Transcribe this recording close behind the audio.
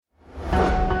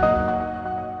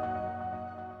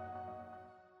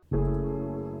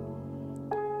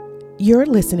You're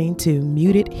listening to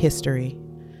Muted History,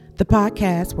 the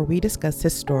podcast where we discuss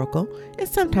historical and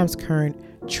sometimes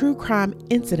current true crime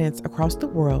incidents across the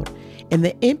world and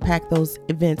the impact those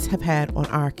events have had on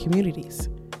our communities.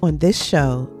 On this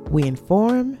show, we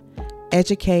inform,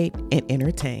 educate, and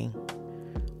entertain.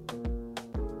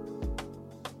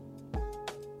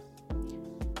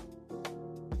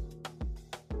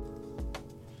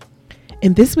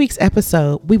 In this week's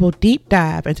episode, we will deep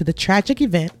dive into the tragic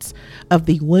events of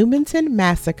the Wilmington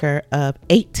Massacre of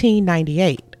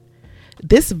 1898.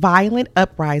 This violent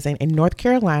uprising in North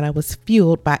Carolina was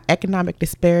fueled by economic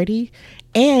disparity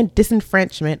and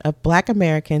disenfranchisement of Black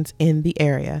Americans in the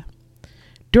area.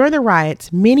 During the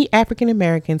riots, many African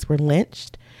Americans were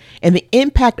lynched, and the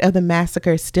impact of the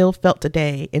massacre is still felt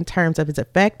today in terms of its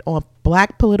effect on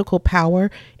Black political power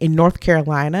in North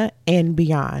Carolina and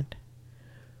beyond.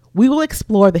 We will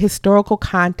explore the historical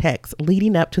context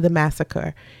leading up to the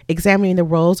massacre, examining the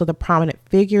roles of the prominent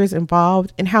figures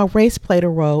involved and how race played a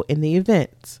role in the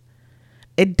events.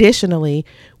 Additionally,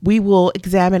 we will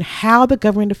examine how the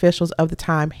government officials of the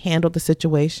time handled the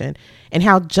situation and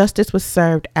how justice was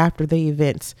served after the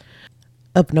events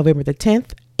of November the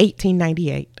 10th,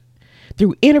 1898.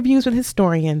 Through interviews with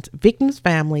historians, victims'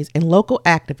 families, and local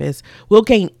activists, we'll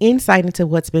gain insight into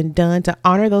what's been done to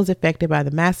honor those affected by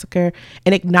the massacre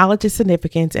and acknowledge its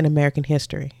significance in American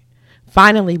history.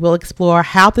 Finally, we'll explore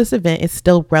how this event is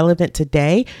still relevant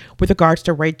today with regards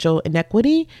to racial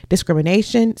inequity,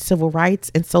 discrimination, civil rights,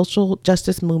 and social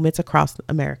justice movements across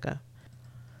America.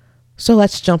 So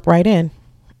let's jump right in.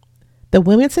 The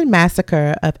Wilmington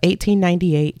Massacre of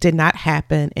 1898 did not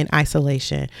happen in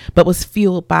isolation, but was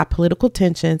fueled by political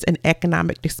tensions and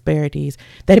economic disparities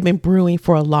that had been brewing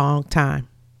for a long time.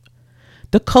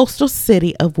 The coastal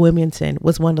city of Wilmington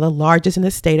was one of the largest in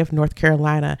the state of North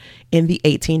Carolina in the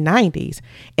 1890s,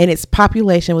 and its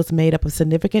population was made up of a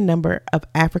significant number of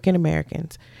African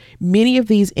Americans. Many of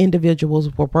these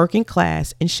individuals were working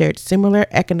class and shared similar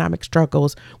economic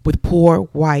struggles with poor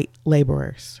white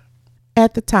laborers.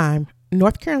 At the time,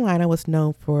 North Carolina was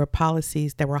known for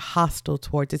policies that were hostile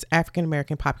towards its African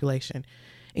American population,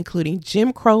 including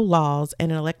Jim Crow laws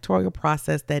and an electoral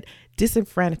process that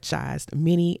disenfranchised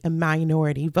many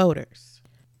minority voters.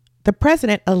 The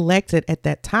president elected at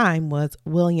that time was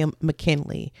William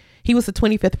McKinley. He was the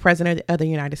 25th president of the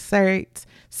United States,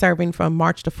 serving from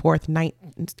March the 4th,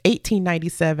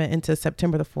 1897 into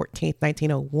September the 14th,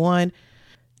 1901.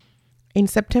 In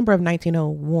September of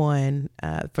 1901,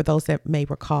 for those that may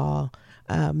recall,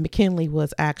 McKinley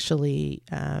was actually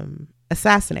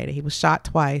assassinated. He was shot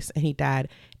twice and he died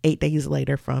 8 days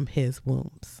later from his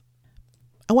wounds.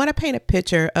 I want to paint a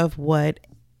picture of what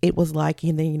it was like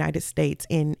in the United States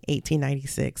in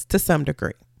 1896 to some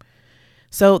degree.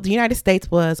 So the United States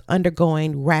was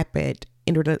undergoing rapid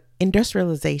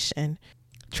industrialization,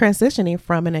 transitioning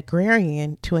from an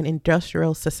agrarian to an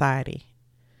industrial society.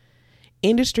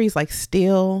 Industries like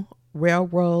steel,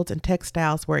 railroads, and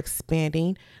textiles were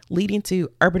expanding, leading to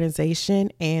urbanization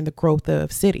and the growth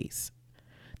of cities.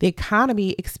 The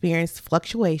economy experienced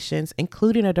fluctuations,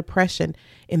 including a depression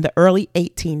in the early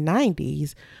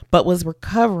 1890s, but was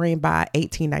recovering by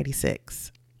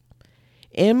 1896.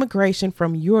 Immigration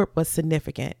from Europe was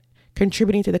significant,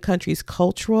 contributing to the country's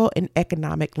cultural and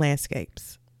economic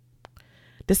landscapes.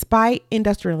 Despite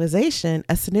industrialization,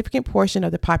 a significant portion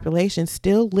of the population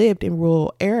still lived in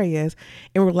rural areas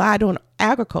and relied on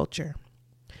agriculture.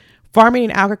 Farming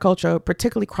and agriculture,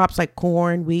 particularly crops like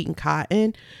corn, wheat, and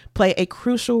cotton, play a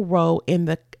crucial role in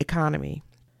the economy.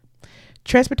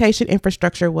 Transportation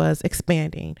infrastructure was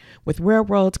expanding, with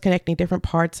railroads connecting different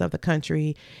parts of the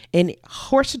country, and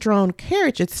horse-drawn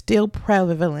carriages still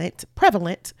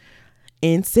prevalent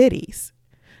in cities.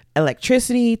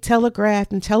 Electricity,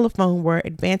 telegraph, and telephone were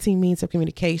advancing means of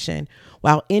communication,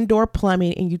 while indoor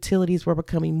plumbing and utilities were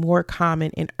becoming more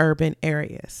common in urban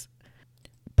areas.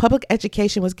 Public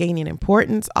education was gaining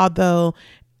importance, although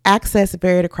access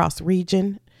varied across the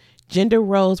region. Gender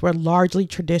roles were largely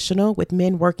traditional, with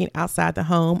men working outside the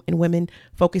home and women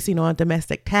focusing on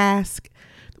domestic tasks.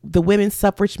 The women's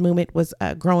suffrage movement was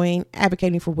growing,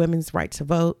 advocating for women's right to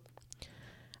vote.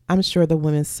 I'm sure the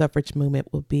women's suffrage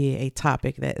movement will be a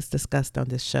topic that is discussed on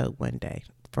this show one day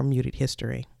for Muted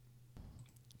History.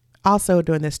 Also,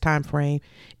 during this time frame,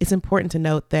 it's important to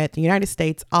note that the United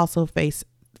States also faced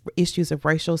issues of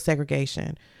racial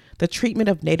segregation. The treatment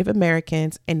of Native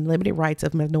Americans and limited rights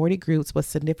of minority groups was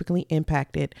significantly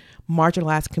impacted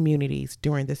marginalized communities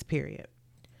during this period.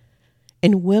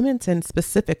 In Wilmington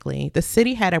specifically, the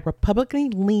city had a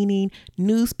Republican-leaning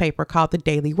newspaper called the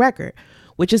Daily Record,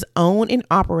 which is owned and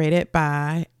operated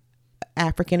by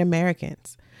African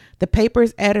Americans. The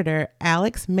paper's editor,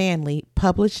 Alex Manley,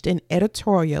 published an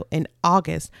editorial in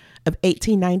August of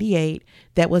 1898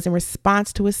 that was in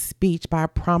response to a speech by a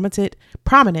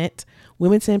prominent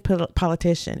Wilmington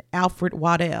politician, Alfred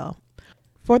Waddell.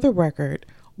 For the record,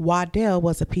 Waddell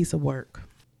was a piece of work.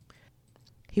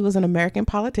 He was an American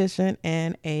politician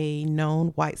and a known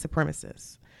white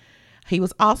supremacist. He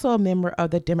was also a member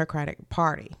of the Democratic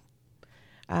Party.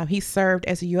 He served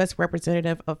as a U.S.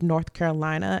 representative of North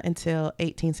Carolina until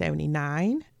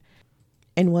 1879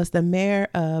 and was the mayor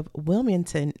of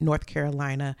Wilmington, North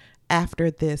Carolina after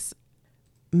this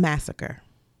massacre.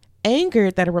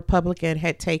 Angered that a Republican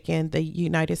had taken the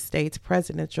United States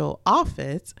presidential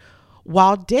office,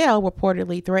 Waddell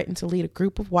reportedly threatened to lead a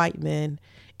group of white men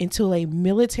into a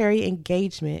military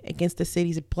engagement against the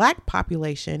city's black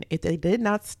population if they did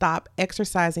not stop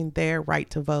exercising their right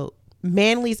to vote.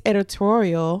 Manley's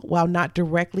editorial, while not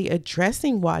directly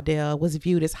addressing Waddell, was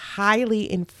viewed as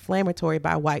highly inflammatory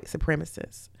by white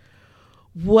supremacists.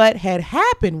 What had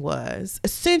happened was,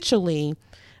 essentially,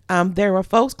 there were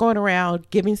folks going around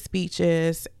giving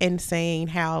speeches and saying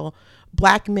how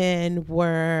black men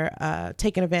were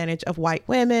taking advantage of white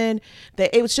women,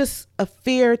 that it was just a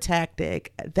fear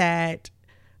tactic that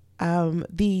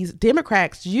these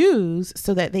Democrats used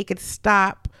so that they could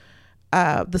stop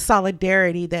the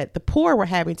solidarity that the poor were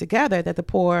having together, that the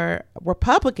poor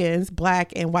Republicans,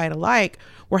 black and white alike,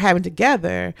 were having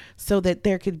together, so that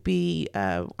there could be,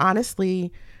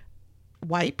 honestly,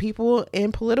 white people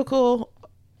in political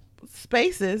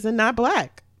spaces and not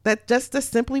black. That's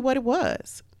simply what it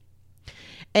was.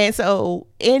 And so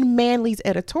in Manley's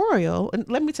editorial, and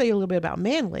let me tell you a little bit about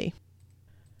Manley.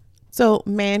 So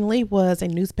Manley was a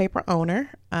newspaper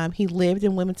owner. He lived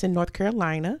in Wilmington, North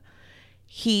Carolina.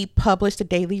 He published the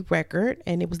Daily Record,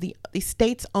 and it was the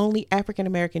state's only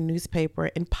African-American newspaper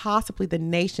and possibly the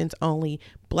nation's only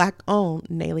black-owned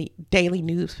daily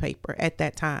newspaper at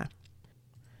that time.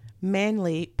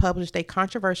 Manley published a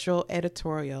controversial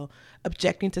editorial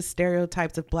objecting to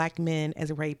stereotypes of black men as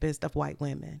rapists of white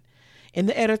women. In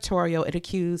the editorial, it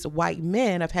accused white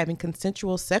men of having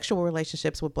consensual sexual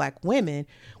relationships with black women,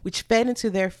 which fed into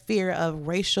their fear of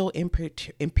racial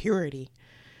impurity.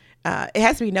 It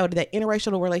has to be noted that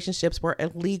interracial relationships were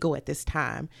illegal at this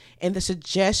time, and the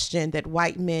suggestion that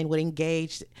white men would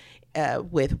engage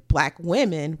with black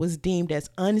women was deemed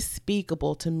as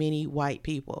unspeakable to many white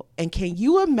people. And can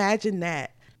you imagine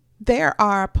that? There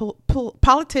are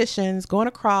politicians going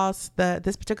across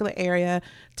this particular area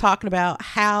talking about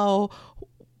how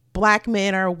black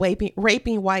men are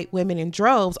raping white women in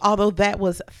droves, although that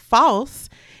was false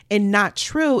and not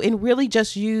true, and really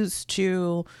just used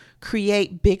to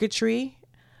create bigotry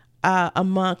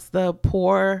amongst the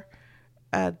poor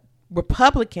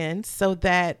Republicans so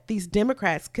that these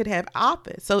Democrats could have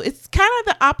office. So it's kind of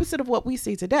the opposite of what we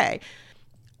see today.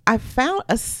 I found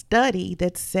a study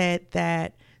that said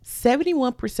that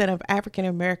 71% of African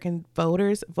American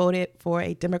voters voted for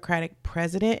a Democratic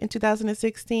president in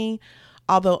 2016,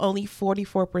 although only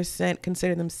 44%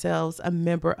 consider themselves a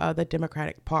member of the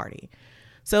Democratic Party.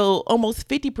 So almost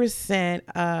 50%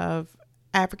 of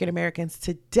African Americans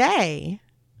today,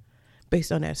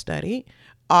 based on that study,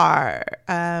 are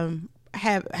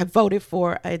have voted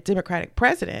for a Democratic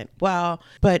president.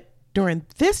 But during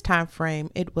this time frame,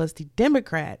 it was the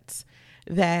Democrats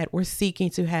that were seeking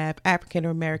to have African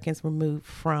Americans removed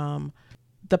from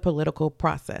the political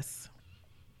process.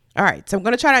 All right, so I'm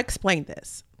going to try to explain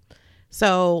this.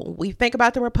 So we think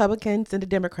about the Republicans and the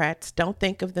Democrats. Don't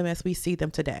think of them as we see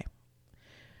them today.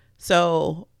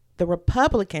 So the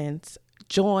Republicans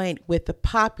joined with the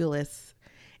populists,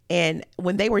 and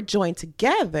when they were joined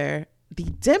together, the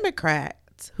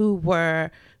Democrats, who were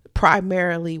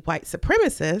primarily white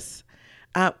supremacists,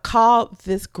 called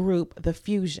this group the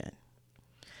Fusion.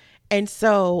 And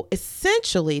so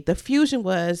essentially the Fusion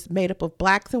was made up of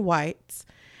blacks and whites,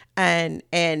 and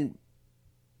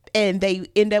they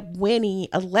end up winning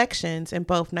elections in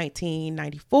both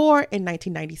 1994 and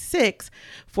 1996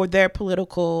 for their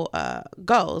political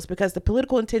goals, because the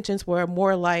political intentions were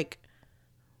more like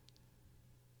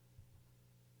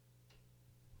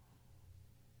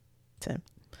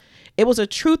it was a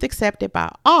truth accepted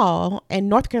by all, and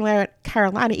North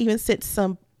Carolina even sent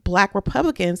some black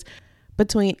Republicans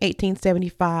between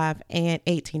 1875 and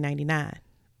 1899.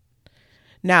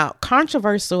 Now,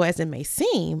 controversial as it may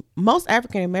seem, most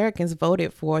African Americans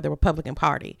voted for the Republican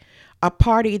Party, a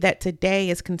party that today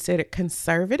is considered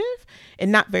conservative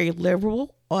and not very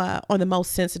liberal on the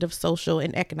most sensitive social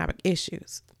and economic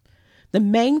issues. The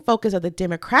main focus of the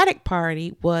Democratic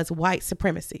Party was white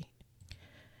supremacy.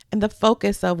 And the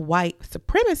focus of white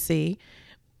supremacy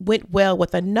went well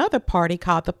with another party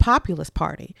called the Populist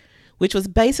Party, which was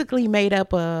basically made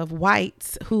up of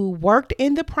whites who worked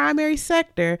in the primary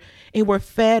sector and were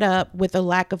fed up with the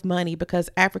lack of money because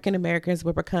African Americans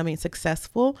were becoming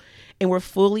successful and were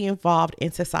fully involved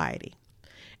in society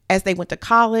as they went to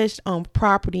college, owned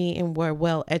property, and were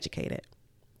well educated.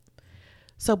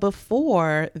 So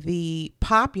before the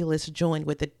populists joined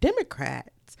with the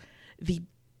Democrats, the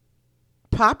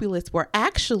populists were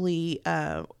actually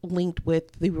linked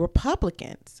with the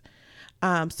Republicans.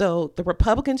 So the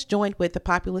Republicans joined with the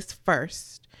populists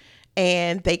first,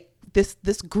 and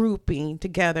this grouping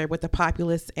together with the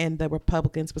populists and the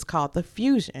Republicans was called the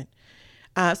fusion.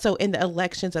 So in the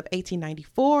elections of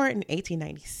 1894 and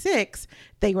 1896,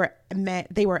 they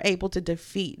were able to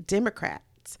defeat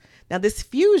Democrats. Now this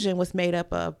fusion was made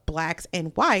up of blacks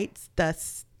and whites,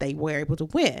 thus they were able to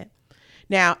win.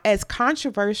 Now, as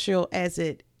controversial as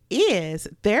it is,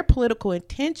 their political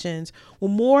intentions were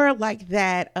more like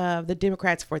that of the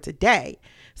Democrats for today.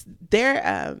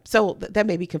 So that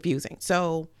may be confusing.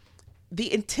 So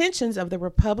the intentions of the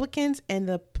Republicans and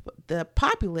the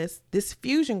populists, this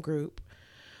fusion group,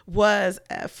 was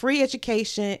free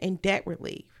education and debt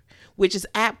relief, which is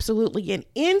absolutely an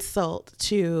insult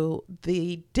to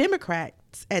the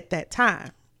Democrats at that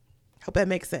time. Hope that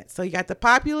makes sense. So you got the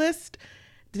populists,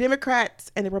 the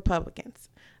Democrats, and the Republicans.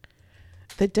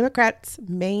 The Democrats'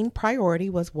 main priority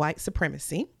was white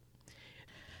supremacy.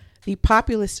 The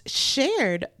populists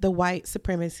shared the white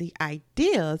supremacy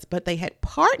ideas, but they had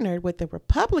partnered with the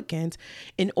Republicans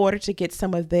in order to get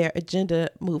some of their agenda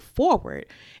moved forward.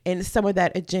 And some of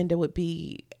that agenda would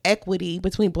be equity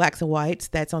between blacks and whites,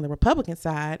 that's on the Republican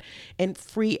side, and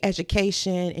free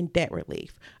education and debt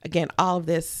relief. Again, all of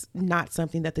this not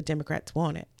something that the Democrats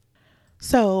wanted.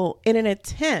 So in an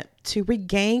attempt to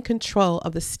regain control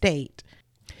of the state,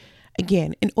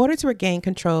 again, in order to regain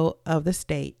control of the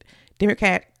state,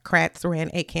 Democrats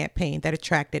ran a campaign that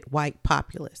attracted white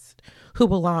populists who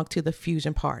belonged to the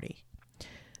Fusion Party.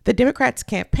 The Democrats'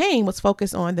 campaign was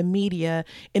focused on the media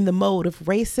in the mode of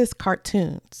racist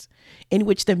cartoons, in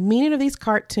which the meaning of these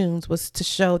cartoons was to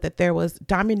show that there was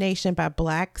domination by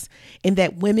blacks and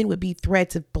that women would be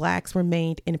threats if blacks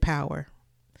remained in power.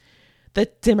 The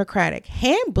Democratic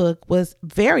handbook was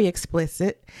very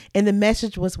explicit, and the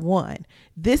message was one: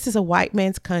 this is a white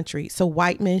man's country, so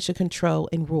white men should control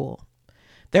and rule.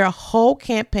 Their whole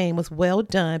campaign was well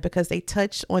done because they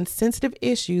touched on sensitive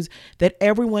issues that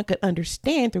everyone could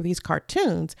understand through these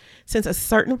cartoons, since a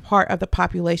certain part of the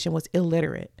population was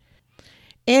illiterate.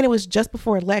 And it was just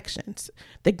before elections.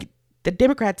 The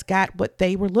Democrats got what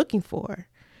they were looking for.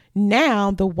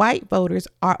 Now the white voters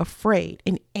are afraid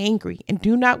and angry and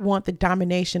do not want the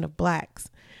domination of blacks.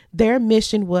 Their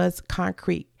mission was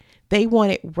concrete. They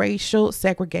wanted racial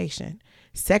segregation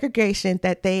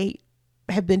that they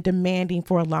have been demanding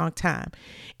for a long time,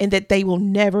 and that they will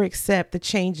never accept the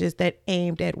changes that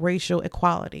aimed at racial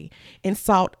equality and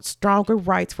sought stronger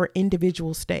rights for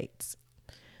individual states.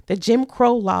 The Jim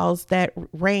Crow laws that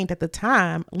reigned at the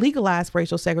time legalized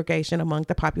racial segregation among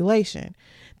the population.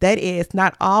 That is,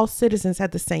 not all citizens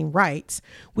had the same rights,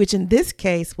 which in this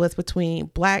case was between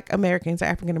Black Americans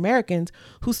and African Americans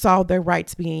who saw their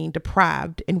rights being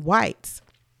deprived, and whites,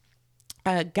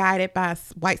 guided by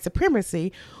white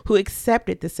supremacy, who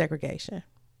accepted the segregation.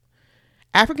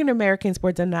 African Americans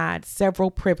were denied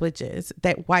several privileges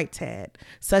that whites had,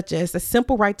 such as the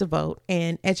simple right to vote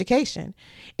and education,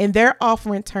 and their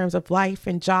offer in terms of life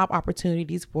and job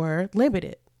opportunities were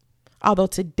limited. Although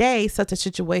today such a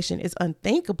situation is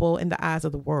unthinkable in the eyes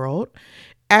of the world,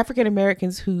 African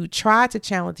Americans who tried to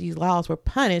challenge these laws were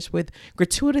punished with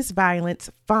gratuitous violence,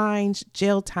 fines,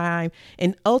 jail time,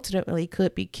 and ultimately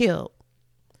could be killed.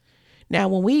 Now,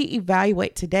 when we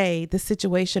evaluate today the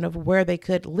situation of where they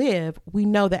could live, we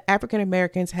know that African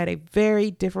Americans had a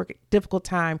very difficult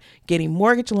time getting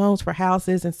mortgage loans for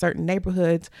houses in certain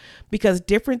neighborhoods because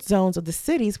different zones of the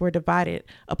cities were divided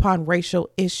upon racial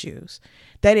issues.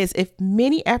 That is, if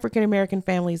many African American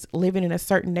families living in a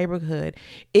certain neighborhood,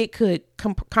 it could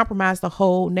compromise the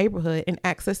whole neighborhood, and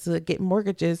access to get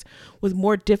mortgages was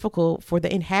more difficult for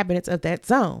the inhabitants of that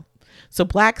zone. So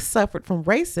blacks suffered from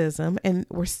racism and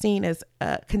were seen as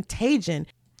a contagion,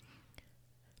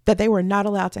 that they were not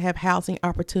allowed to have housing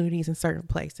opportunities in certain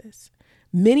places.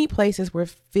 Many places were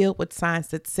filled with signs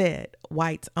that said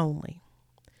whites only.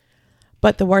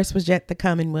 But the worst was yet to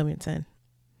come in Wilmington.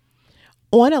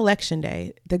 On election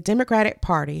day, the Democratic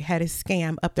Party had a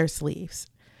scam up their sleeves,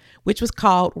 which was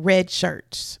called Red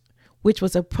Shirts, which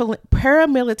was a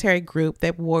paramilitary group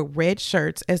that wore red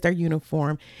shirts as their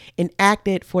uniform and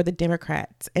acted for the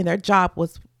Democrats. And their job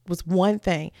was one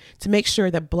thing: to make sure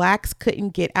that blacks couldn't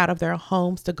get out of their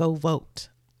homes to go vote.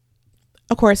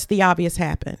 Of course, the obvious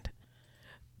happened.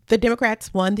 The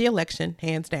Democrats won the election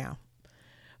hands down.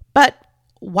 But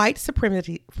white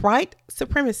supremacy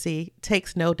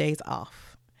takes no days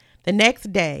off. The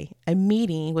next day, a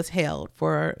meeting was held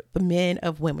for the men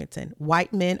of Wilmington,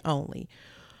 white men only.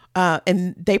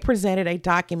 And they presented a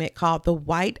document called the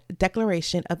White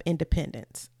Declaration of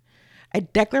Independence, a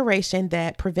declaration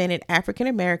that prevented African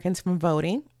Americans from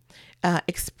voting,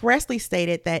 expressly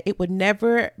stated that it would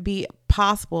never be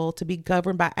possible to be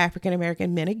governed by African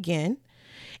American men again.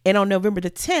 And on November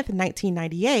the 10th,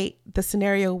 1998, the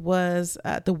scenario was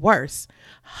the worst.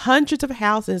 Hundreds of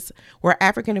houses where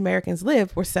African Americans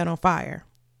lived were set on fire.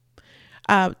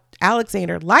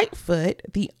 Alexander Lightfoot,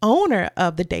 the owner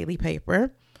of the daily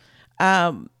paper,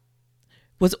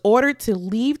 was ordered to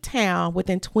leave town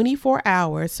within 24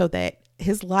 hours so that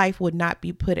his life would not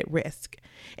be put at risk.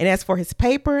 And as for his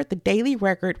paper, the Daily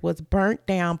Record was burnt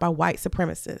down by white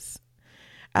supremacists.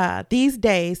 These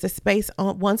days, the space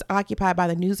once occupied by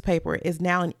the newspaper is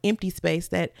now an empty space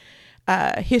that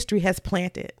history has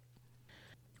planted.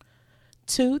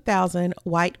 2,000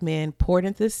 white men poured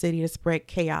into the city to spread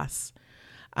chaos.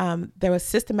 There was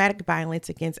systematic violence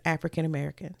against African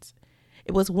Americans.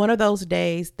 It was one of those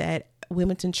days that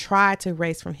Wilmington tried to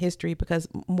erase from history because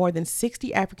more than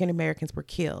 60 African Americans were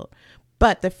killed,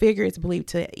 but the figure is believed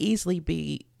to easily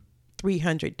be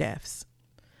 300 deaths.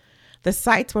 The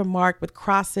sites were marked with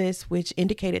crosses, which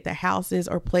indicated the houses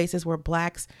or places where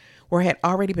blacks had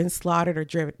already been slaughtered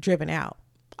or driven out.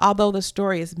 Although the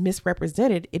story is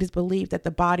misrepresented, it is believed that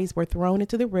the bodies were thrown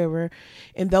into the river,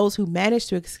 and those who managed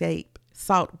to escape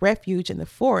sought refuge in the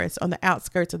forest on the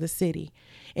outskirts of the city,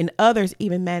 and others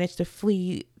even managed to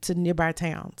flee to nearby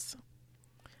towns.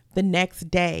 The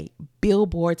next day,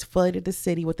 billboards flooded the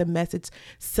city with a message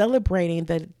celebrating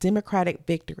the Democratic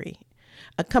victory,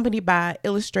 accompanied by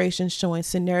illustrations showing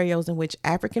scenarios in which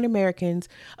African Americans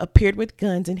appeared with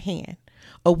guns in hand,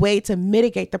 a way to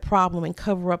mitigate the problem and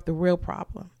cover up the real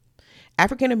problem.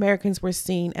 African Americans were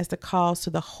seen as the cause to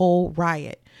the whole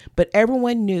riot, but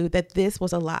everyone knew that this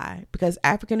was a lie because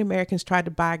African Americans tried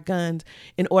to buy guns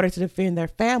in order to defend their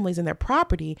families and their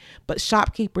property, but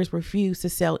shopkeepers refused to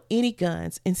sell any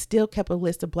guns and still kept a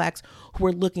list of blacks who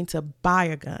were looking to buy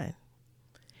a gun.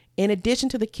 In addition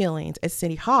to the killings at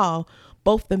City Hall,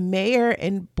 both the mayor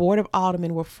and board of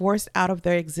aldermen were forced out of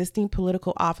their existing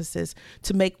political offices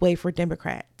to make way for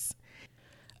Democrats.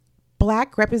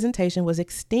 Black representation was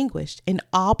extinguished in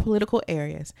all political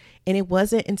areas, and it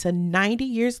wasn't until 90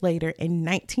 years later in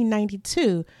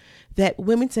 1992 that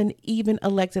Wilmington even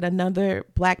elected another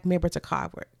black member to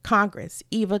Congress,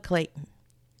 Eva Clayton.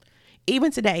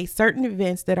 Even today, certain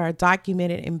events that are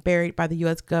documented and buried by the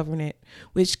U.S. government,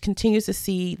 which continues to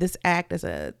see this act as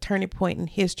a turning point in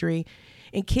history,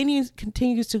 and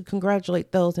continues to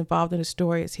congratulate those involved in the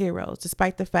story as heroes,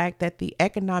 despite the fact that the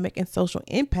economic and social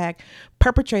impact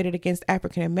perpetrated against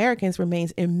African Americans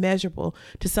remains immeasurable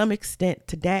to some extent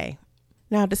today.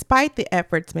 Now, despite the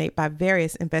efforts made by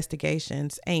various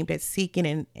investigations aimed at seeking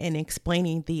and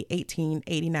explaining the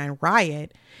 1889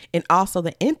 riot and also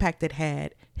the impact it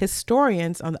had,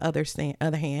 historians, on the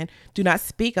other hand, do not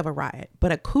speak of a riot,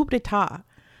 but a coup d'etat,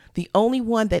 the only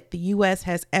one that the U.S.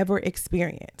 has ever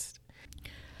experienced.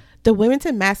 The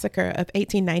Wilmington Massacre of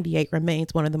 1898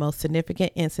 remains one of the most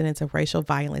significant incidents of racial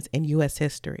violence in U.S.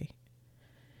 history.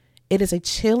 It is a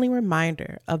chilling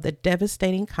reminder of the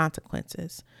devastating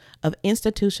consequences of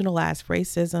institutionalized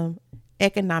racism,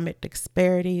 economic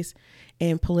disparities,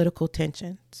 and political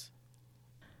tensions.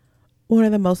 One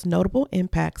of the most notable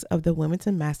impacts of the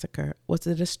Wilmington Massacre was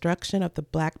the destruction of the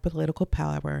black political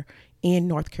power in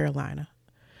North Carolina.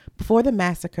 Before the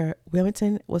massacre,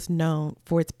 Wilmington was known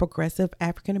for its progressive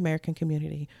African American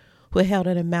community who held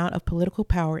an amount of political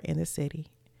power in the city.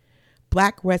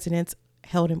 Black residents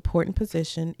held important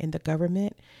positions in the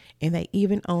government, and they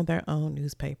even owned their own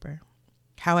newspaper.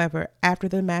 However, after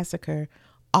the massacre,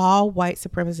 all white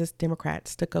supremacist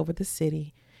Democrats took over the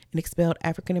city and expelled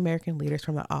African American leaders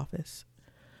from the office.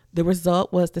 The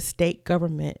result was the state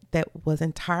government that was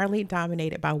entirely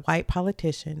dominated by white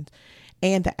politicians,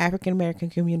 and the African American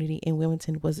community in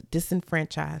Wilmington was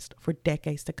disenfranchised for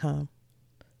decades to come.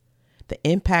 The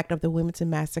impact of the Wilmington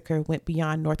Massacre went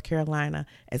beyond North Carolina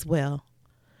as well.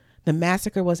 The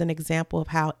massacre was an example of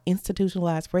how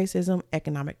institutionalized racism,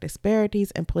 economic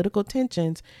disparities, and political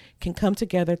tensions can come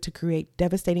together to create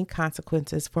devastating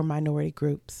consequences for minority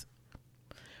groups.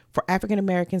 For African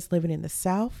Americans living in the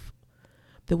South,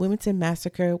 the Wilmington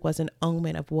Massacre was an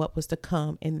omen of what was to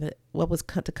come in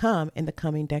the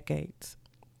coming decades.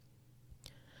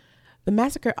 The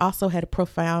massacre also had a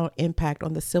profound impact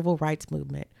on the civil rights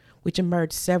movement, which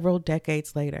emerged several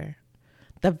decades later.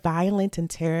 The violence and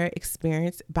terror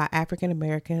experienced by African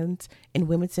Americans in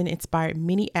Wilmington inspired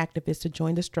many activists to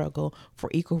join the struggle for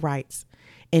equal rights,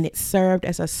 and it served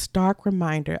as a stark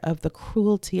reminder of the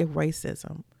cruelty of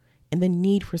racism and the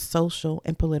need for social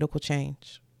and political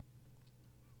change.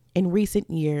 In recent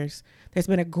years, there's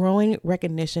been a growing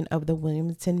recognition of the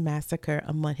Wilmington Massacre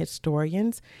among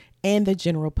historians and the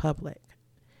general public.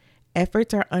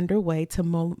 Efforts are underway to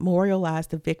memorialize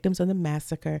the victims of the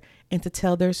massacre and to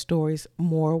tell their stories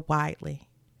more widely.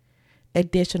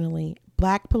 Additionally,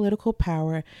 Black political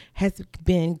power has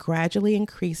been gradually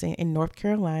increasing in North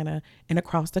Carolina and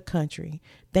across the country,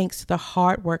 thanks to the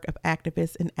hard work of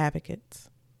activists and advocates.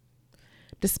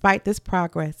 Despite this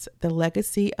progress, the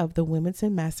legacy of the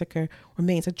Wilmington Massacre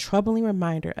remains a troubling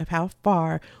reminder of how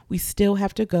far we still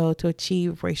have to go to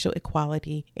achieve racial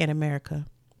equality in America.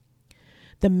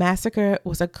 The massacre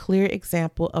was a clear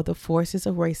example of the forces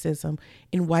of racism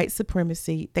and white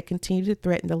supremacy that continue to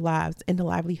threaten the lives and the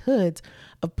livelihoods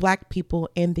of Black people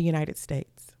in the United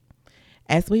States.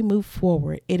 As we move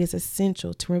forward, it is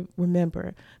essential to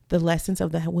remember the lessons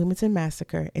of the Wilmington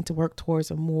Massacre and to work towards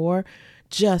a more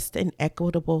just and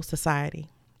equitable society.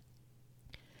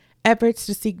 Efforts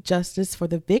to seek justice for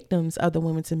the victims of the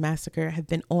Wilmington Massacre have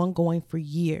been ongoing for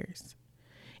years.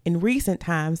 In recent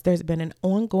times, there's been an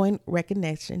ongoing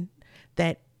recognition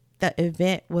that the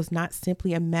event was not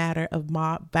simply a matter of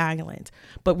mob violence,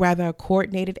 but rather a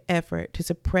coordinated effort to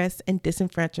suppress and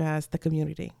disenfranchise the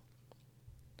community.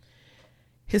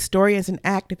 Historians and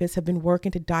activists have been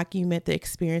working to document the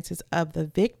experiences of the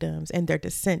victims and their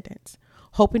descendants,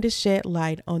 hoping to shed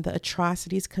light on the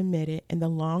atrocities committed and the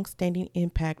long-standing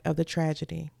impact of the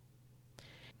tragedy.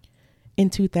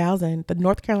 In 2000, the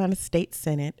North Carolina State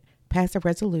Senate passed a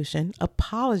resolution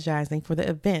apologizing for the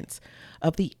events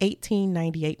of the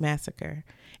 1898 massacre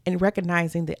and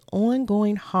recognizing the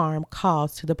ongoing harm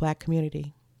caused to the Black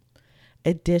community.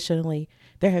 Additionally,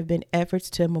 there have been efforts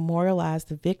to memorialize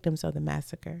the victims of the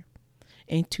massacre.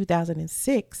 In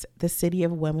 2006, the city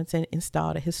of Wilmington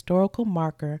installed a historical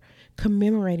marker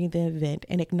commemorating the event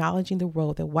and acknowledging the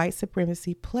role that white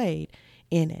supremacy played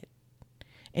in it.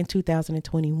 In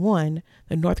 2021,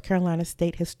 the North Carolina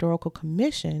State Historical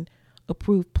Commission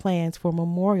approved plans for a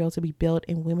memorial to be built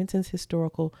in Wilmington's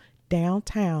historical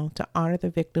downtown to honor the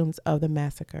victims of the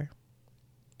massacre.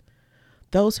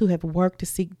 Those who have worked to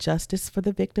seek justice for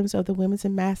the victims of the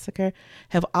Wilmington Massacre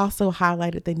have also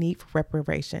highlighted the need for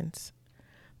reparations.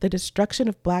 The destruction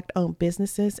of Black-owned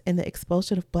businesses and the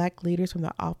expulsion of Black leaders from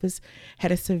the office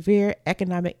had a severe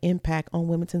economic impact on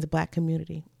Wilmington's Black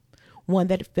community, one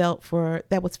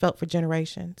that was felt for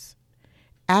generations.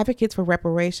 Advocates for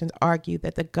reparations argue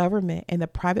that the government and the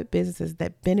private businesses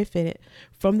that benefited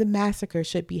from the massacre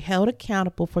should be held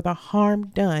accountable for the harm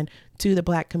done to the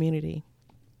Black community.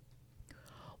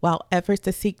 While efforts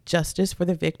to seek justice for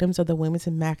the victims of the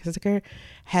Wilmington Massacre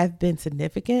have been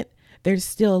significant, there's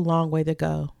still a long way to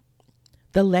go.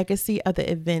 The legacy of the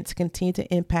events continue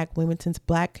to impact Wilmington's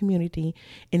Black community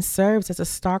and serves as a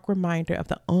stark reminder of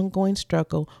the ongoing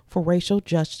struggle for racial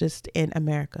justice in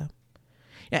America.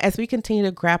 Now, as we continue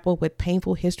to grapple with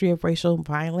painful history of racial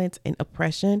violence and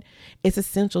oppression, it's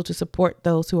essential to support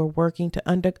those who are working to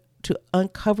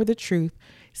uncover the truth,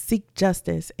 seek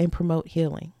justice, and promote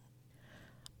healing.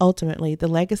 Ultimately, the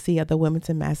legacy of the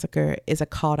Wilmington Massacre is a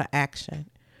call to action.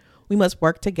 We must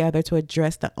work together to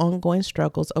address the ongoing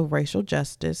struggles of racial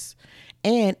justice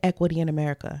and equity in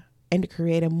America, and to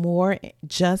create a more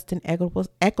just and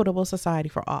equitable society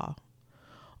for all.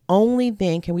 Only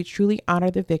then can we truly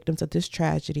honor the victims of this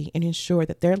tragedy and ensure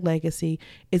that their legacy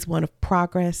is one of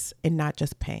progress and not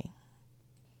just pain.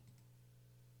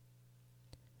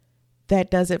 That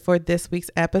does it for this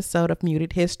week's episode of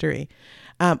Muted History.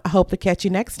 I hope to catch you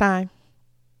next time.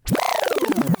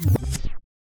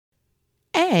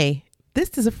 Hey,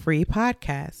 this is a free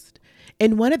podcast,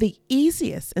 and one of the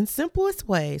easiest and simplest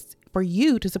ways for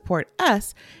you to support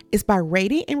us is by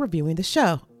rating and reviewing the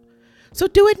show. So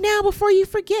do it now before you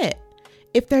forget.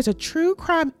 If there's a true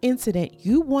crime incident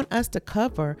you want us to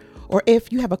cover, or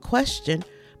if you have a question,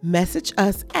 message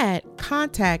us at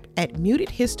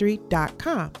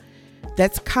contact@mutedhistory.com.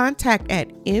 That's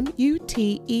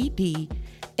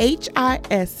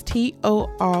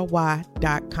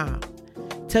contact@mutedhistory.com.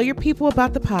 Tell your people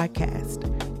about the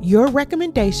podcast. Your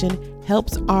recommendation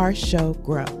helps our show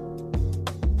grow.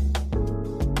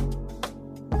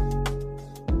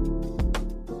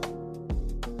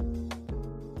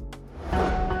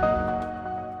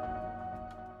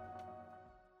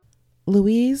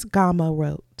 Louise Gama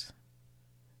wrote,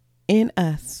 "In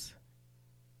us,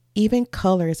 even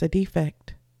color is a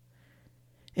defect,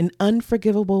 an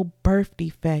unforgivable birth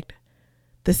defect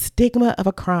the stigma of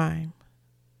a crime.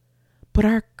 But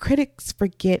our critics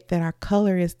forget that our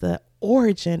color is the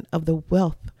origin of the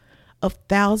wealth of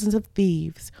thousands of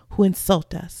thieves who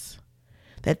insult us.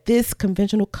 That this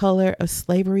conventional color of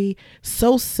slavery,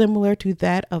 so similar to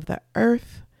that of the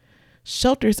earth,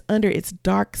 shelters under its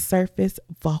dark surface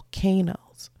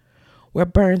volcanoes, where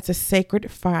burns the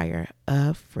sacred fire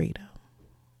of freedom.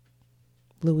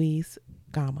 Louise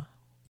Gama.